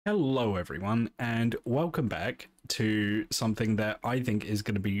Hello, everyone, and welcome back to something that I think is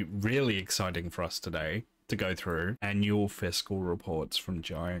going to be really exciting for us today to go through annual fiscal reports from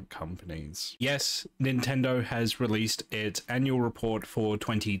giant companies. Yes, Nintendo has released its annual report for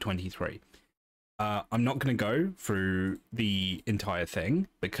 2023. I'm not going to go through the entire thing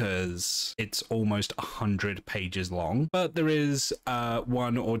because it's almost 100 pages long, but there is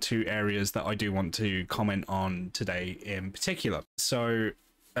one or two areas that I do want to comment on today in particular. So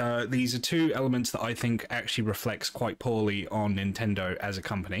these are two elements that I think actually reflects quite poorly on Nintendo as a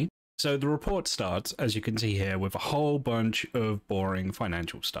company. So the report starts, as you can see here, with a whole bunch of boring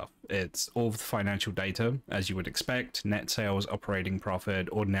financial stuff. It's all of the financial data, as you would expect: net sales, operating profit,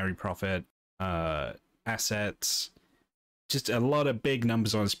 ordinary profit, assets, just a lot of big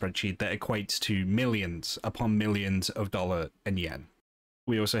numbers on a spreadsheet that equates to millions upon millions of dollar and yen.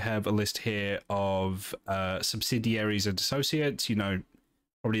 We also have a list here of subsidiaries and associates,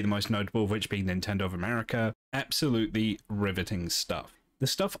 probably the most notable of which being Nintendo of America. Absolutely riveting stuff. The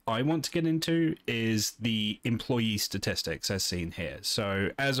stuff I want to get into is the employee statistics as seen here.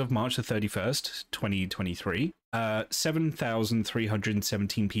 So as of March the 31st, 2023,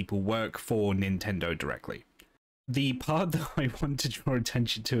 7,317 people work for Nintendo directly. The part that I want to draw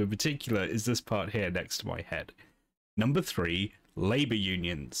attention to in particular is this part here next to my head. Number 3, labor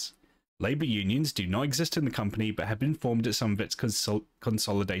unions. Labor unions do not exist in the company, but have been formed at some of its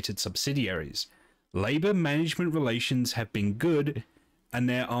consolidated subsidiaries. Labor management relations have been good, and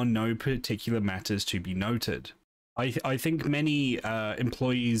there are no particular matters to be noted. I think many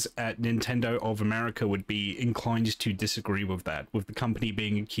employees at Nintendo of America would be inclined to disagree with that, with the company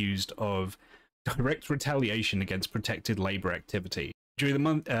being accused of direct retaliation against protected labor activity. During the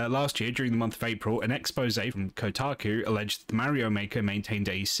month last year, during the month of April, an expose from Kotaku alleged that the Mario Maker maintained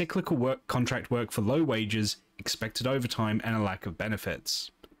a cyclical contract work for low wages, expected overtime, and a lack of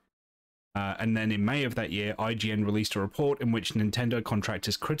benefits. And then in May of that year, IGN released a report in which Nintendo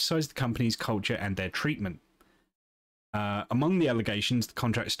contractors criticized the company's culture and their treatment. Among the allegations, the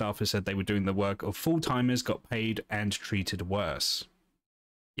contract staffer said they were doing the work of full-timers, got paid, and treated worse.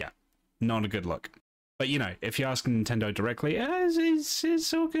 Yeah, not a good look. But, if you ask Nintendo directly,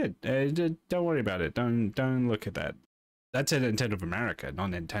 it's all good. Don't worry about it. Don't look at that. That's a Nintendo of America,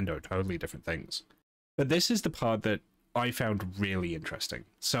 not Nintendo. Totally different things. But this is the part that I found really interesting.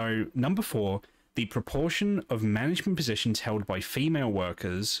 So, number 4, the proportion of management positions held by female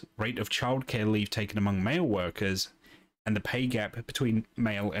workers, rate of childcare leave taken among male workers, and the pay gap between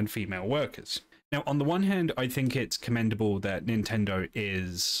male and female workers. Now, on the one hand, I think it's commendable that Nintendo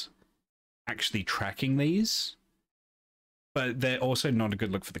is actually tracking these, but they're also not a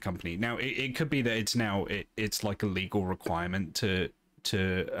good look for the company. Now, it could be that it's like a legal requirement to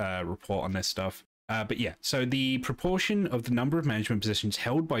report on this stuff. But yeah, so the proportion of the number of management positions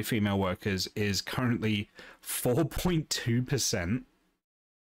held by female workers is currently 4.2%.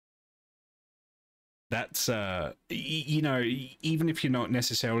 That's, even if you're not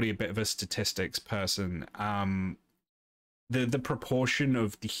necessarily a bit of a statistics person, the proportion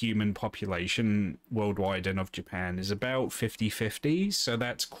of the human population worldwide and of Japan is about 50-50, so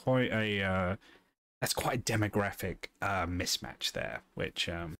that's quite a demographic mismatch there, which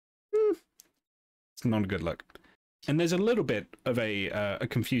it's not a good look. And there's a little bit of a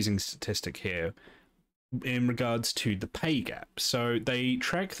confusing statistic here in regards to the pay gap. So they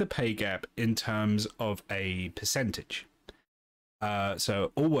track the pay gap in terms of a percentage.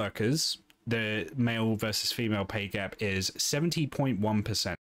 So all workers, the male versus female pay gap is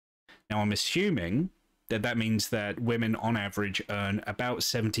 70.1%. Now, I'm assuming that means that women on average earn about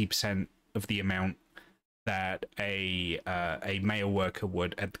 70% of the amount that a male worker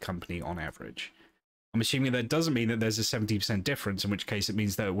would at the company on average. I'm assuming that doesn't mean that there's a 70% difference, in which case it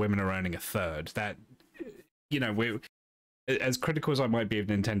means that women are earning a third. That, as critical as I might be of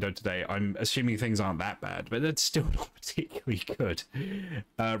Nintendo today, I'm assuming things aren't that bad, but that's still not particularly good.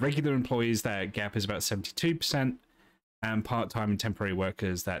 Regular employees, that gap is about 72%, and part-time and temporary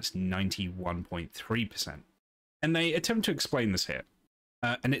workers, that's 91.3%. And they attempt to explain this here,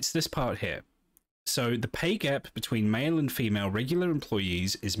 and it's this part here. So the pay gap between male and female regular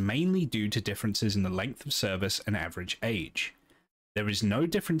employees is mainly due to differences in the length of service and average age. There is no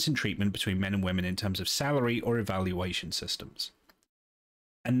difference in treatment between men and women in terms of salary or evaluation systems.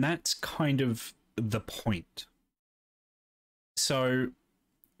 And that's kind of the point. So,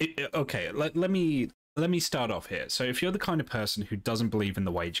 okay, let me start off here. So if you're the kind of person who doesn't believe in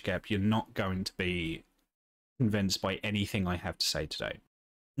the wage gap, you're not going to be convinced by anything I have to say today.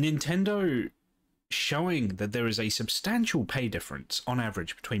 Nintendo showing that there is a substantial pay difference on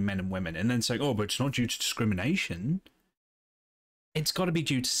average between men and women, and then saying, oh, but it's not due to discrimination. it's got to be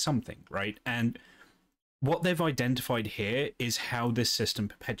due to something, right? And what they've identified here is how this system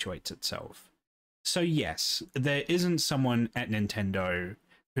perpetuates itself. So yes, there isn't someone at Nintendo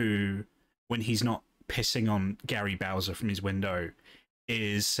who, when he's not pissing on Gary Bowser from his window,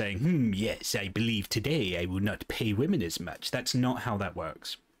 is saying, yes, I believe today I will not pay women as much. That's not how that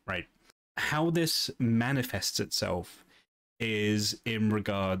works, right? How this manifests itself is in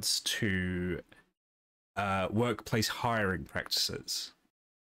regards to workplace hiring practices,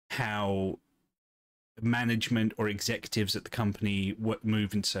 how management or executives at the company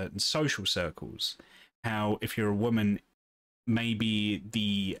move in certain social circles, how if you're a woman, maybe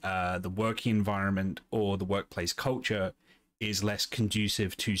the working environment or the workplace culture is less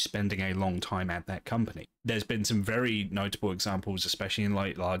conducive to spending a long time at that company. There's been some very notable examples, especially in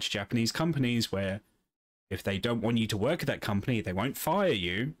like large Japanese companies, where if they don't want you to work at that company, they won't fire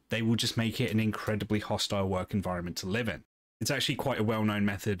you. They will just make it an incredibly hostile work environment to live in. It's actually quite a well-known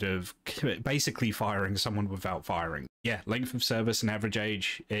method of basically firing someone without firing. Yeah, length of service and average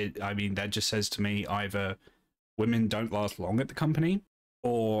age, I mean, that just says to me either women don't last long at the company,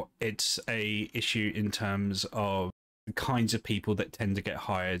 or it's a issue in terms of the kinds of people that tend to get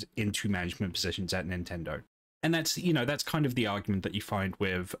hired into management positions at Nintendo. And that's, you know, that's kind of the argument that you find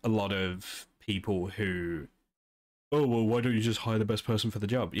with a lot of people who, oh, well, why don't you just hire the best person for the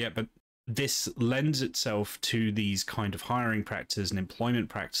job? Yeah, but this lends itself to these kind of hiring practices and employment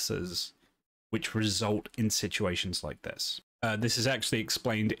practices which result in situations like this. This is actually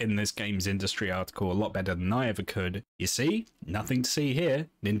explained in this games industry article a lot better than I ever could. You see? Nothing to see here.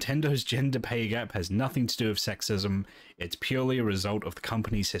 Nintendo's gender pay gap has nothing to do with sexism. It's purely a result of the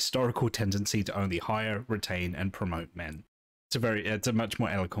company's historical tendency to only hire, retain, and promote men. It's a much more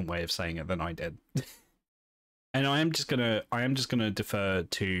eloquent way of saying it than I did. And I am just gonna defer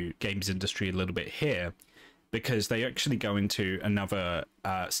to games industry a little bit here, because they actually go into another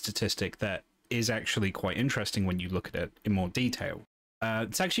statistic that is actually quite interesting when you look at it in more detail.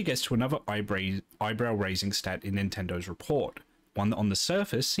 It actually gets to another eyebrow-raising stat in Nintendo's report, one that on the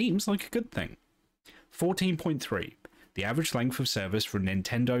surface seems like a good thing. 14.3. The average length of service for a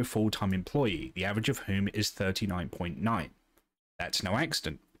Nintendo full-time employee, the average of whom is 39.9. That's no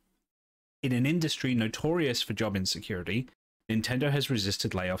accident. In an industry notorious for job insecurity, Nintendo has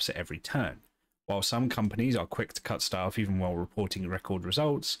resisted layoffs at every turn. While some companies are quick to cut staff even while reporting record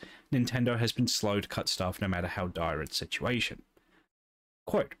results, Nintendo has been slow to cut staff no matter how dire its situation.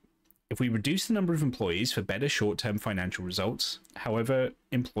 Quote, if we reduce the number of employees for better short-term financial results, however,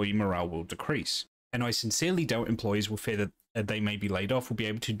 employee morale will decrease. And I sincerely doubt employees will fear that they may be laid off will be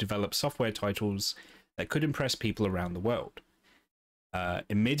able to develop software titles that could impress people around the world.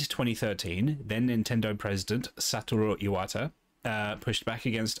 In mid-2013, then Nintendo president Satoru Iwata pushed back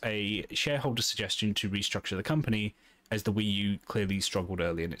against a shareholder suggestion to restructure the company, as the Wii U clearly struggled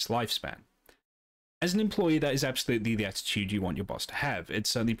early in its lifespan. As an employee, that is absolutely the attitude you want your boss to have. It's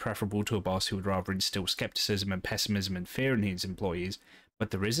certainly preferable to a boss who would rather instill skepticism and pessimism and fear in his employees,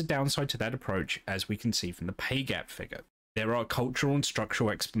 but there is a downside to that approach, as we can see from the pay gap figure. There are cultural and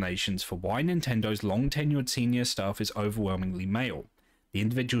structural explanations for why Nintendo's long-tenured senior staff is overwhelmingly male. The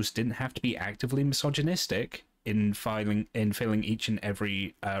individuals didn't have to be actively misogynistic in filling each and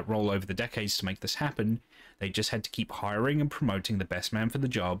every role over the decades to make this happen. They just had to keep hiring and promoting the best man for the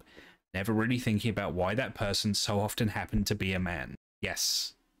job, never really thinking about why that person so often happened to be a man.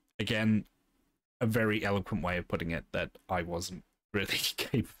 Yes, again, a very eloquent way of putting it that I wasn't really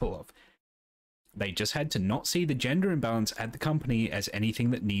capable of. They just had to not see the gender imbalance at the company as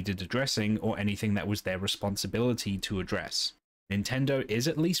anything that needed addressing or anything that was their responsibility to address. Nintendo is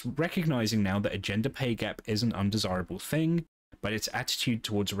at least recognizing now that a gender pay gap is an undesirable thing, but its attitude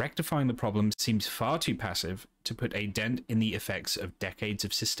towards rectifying the problem seems far too passive to put a dent in the effects of decades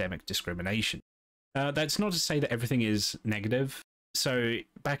of systemic discrimination. That's not to say that everything is negative. So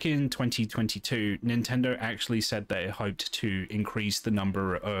back in 2022, Nintendo actually said they hoped to increase the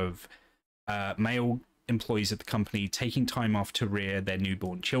number of male employees at the company taking time off to rear their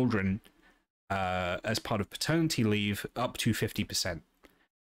newborn children as part of paternity leave up to 50%.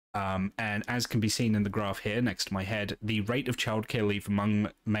 And as can be seen in the graph here next to my head, the rate of childcare leave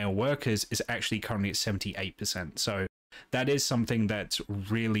among male workers is actually currently at 78%. So that is something that's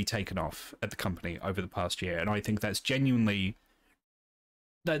really taken off at the company over the past year. And I think that's genuinely,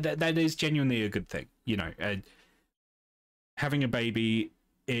 that is genuinely a good thing. You know, having a baby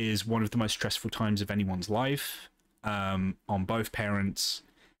is one of the most stressful times of anyone's life on both parents,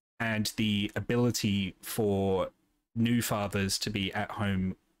 and the ability for new fathers to be at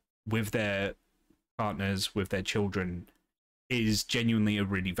home with their partners, with their children, is genuinely a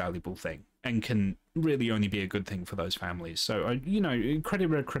really valuable thing. and can really only be a good thing for those families. So, you know, credit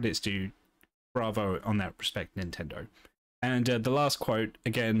where credit's due. Bravo on that respect, Nintendo. And the last quote,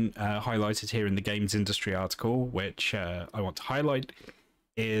 again, highlighted here in the games industry article, which I want to highlight,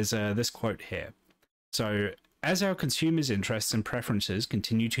 is this quote here. So, as our consumers' interests and preferences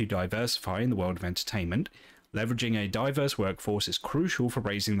continue to diversify in the world of entertainment, leveraging a diverse workforce is crucial for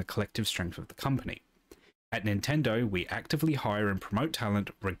raising the collective strength of the company. At Nintendo, we actively hire and promote talent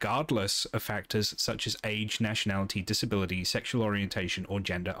regardless of factors such as age, nationality, disability, sexual orientation, or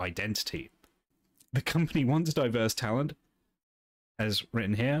gender identity. The company wants diverse talent, as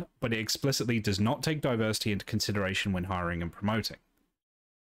written here, but it explicitly does not take diversity into consideration when hiring and promoting.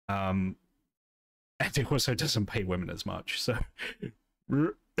 And it also doesn't pay women as much, so...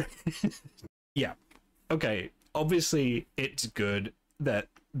 yeah. Okay, obviously it's good that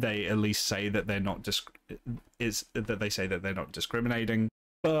they at least say that they're not discriminating,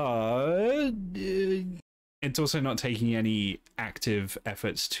 but it's also not taking any active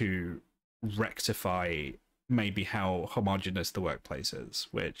efforts to rectify maybe how homogenous the workplace is,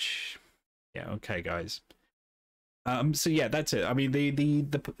 which, yeah, okay, guys. So yeah, that's it. I mean,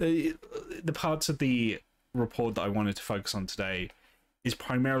 the parts of the report that I wanted to focus on today is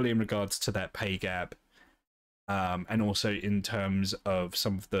primarily in regards to that pay gap, and also in terms of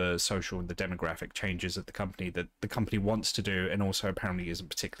some of the social and the demographic changes that the company wants to do, and also apparently isn't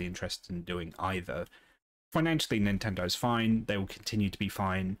particularly interested in doing either. Financially, Nintendo's fine. They will continue to be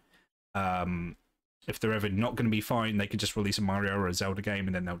fine. If they're ever not going to be fine, they could just release a Mario or a Zelda game,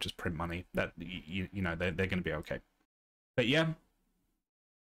 and then they'll just print money. That you know, they're going to be okay. But yeah,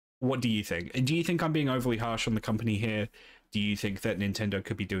 what do you think? Do you think I'm being overly harsh on the company here? Do you think that Nintendo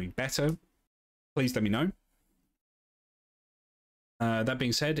could be doing better? Please let me know. That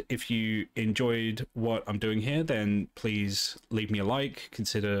being said, if you enjoyed what I'm doing here, then please leave me a like,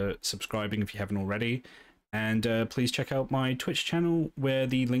 consider subscribing if you haven't already, and please check out my Twitch channel, where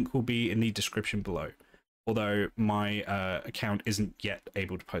the link will be in the description below. Although my account isn't yet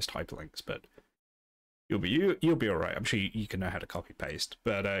able to post hyperlinks, but you'll be all right. I'm sure you can know how to copy paste.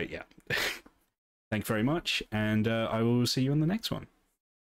 But yeah, thank you very much, and I will see you on the next one.